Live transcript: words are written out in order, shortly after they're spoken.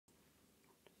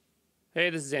Hey,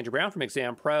 this is Andrew Brown from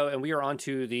Exam Pro, and we are on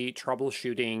to the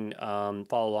troubleshooting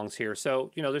follow-alongs here.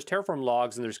 So, there's Terraform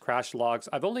logs and there's crash logs.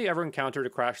 I've only ever encountered a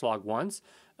crash log once.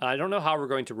 I don't know how we're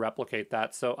going to replicate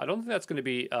that, so I don't think that's going to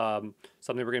be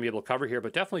something we're going to be able to cover here,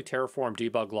 but definitely Terraform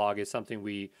debug log is something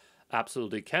we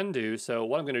absolutely can do. So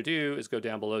what I'm going to do is go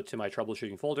down below to my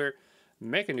troubleshooting folder,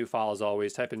 make a new file as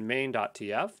always, type in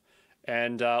main.tf,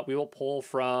 and we will pull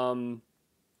from,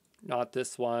 not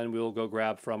this one, we will go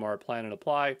grab from our plan and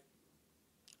apply,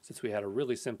 since we had a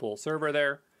really simple server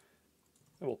there.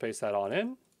 And we'll paste that on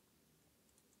in.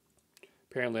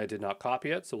 Apparently I did not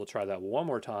copy it, so we'll try that one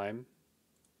more time.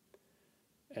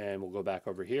 And we'll go back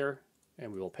over here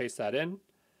and we will paste that in.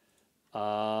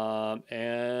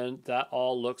 And that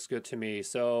all looks good to me.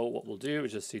 So what we'll do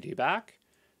is just cd back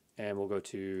and we'll go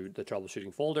to the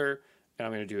troubleshooting folder, and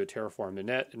I'm going to do a Terraform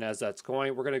init. And as that's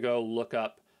going, we're going to go look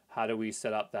up how do we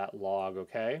set up that log,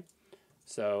 okay?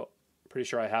 So pretty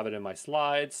sure I have it in my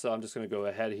slides, so I'm just going to go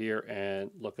ahead here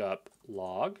and look up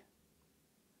log.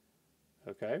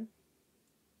 Okay.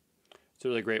 It's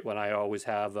really great when I always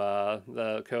have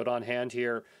the code on hand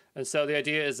here. And so the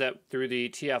idea is that through the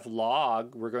tf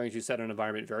log, we're going to set an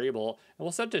environment variable, and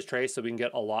we'll set it to trace so we can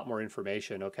get a lot more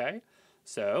information, okay?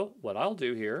 So what I'll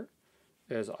do here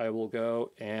is I will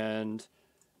go and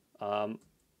I'm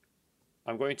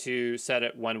going to set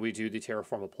it when we do the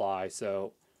Terraform apply.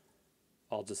 So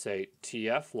I'll just say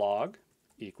tf log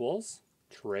equals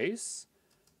trace,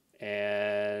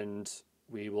 and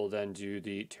we will then do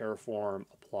the Terraform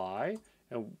apply,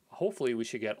 and hopefully we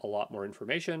should get a lot more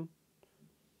information.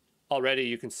 Already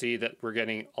you can see that we're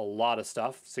getting a lot of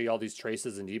stuff. See all these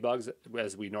traces and debugs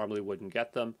as we normally wouldn't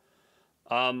get them.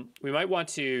 We might want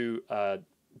to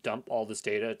dump all this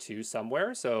data to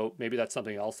somewhere, so maybe that's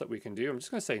something else that we can do. I'm just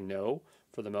going to say no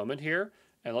for the moment here.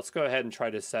 And let's go ahead and try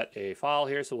to set a file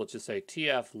here. So we'll just say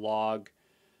tf log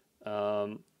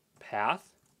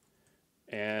path.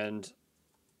 And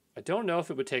I don't know if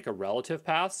it would take a relative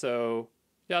path. So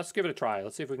yeah, let's give it a try.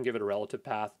 Let's see if we can give it a relative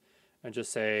path and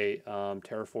just say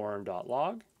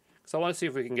terraform.log. So I want to see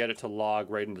if we can get it to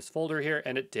log right in this folder here.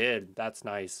 And it did. That's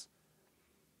nice.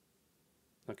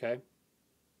 Okay.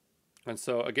 And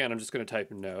so again, I'm just going to type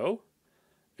no.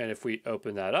 And if we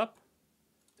open that up,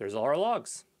 there's all our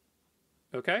logs.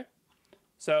 Okay,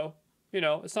 so,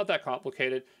 it's not that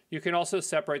complicated. You can also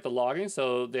separate the logging.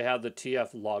 So they have the tf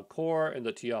log core and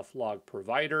the tf log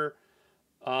provider.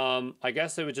 I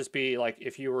guess it would just be like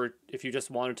if you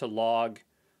just wanted to log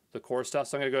the core stuff.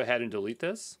 So I'm going to go ahead and delete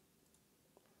this.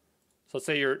 So let's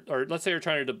say you're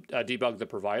trying to debug the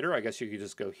provider. I guess you could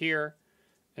just go here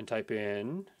and type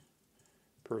in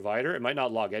provider. It might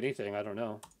not log anything. I don't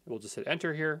know. We'll just hit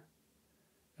enter here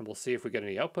and we'll see if we get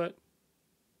any output.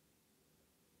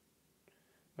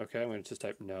 Okay, I'm going to just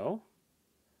type no.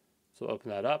 So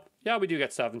open that up. Yeah, we do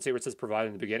get stuff, and see where it says provide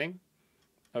in the beginning.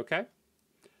 Okay.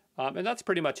 And that's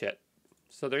pretty much it.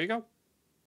 So there you go.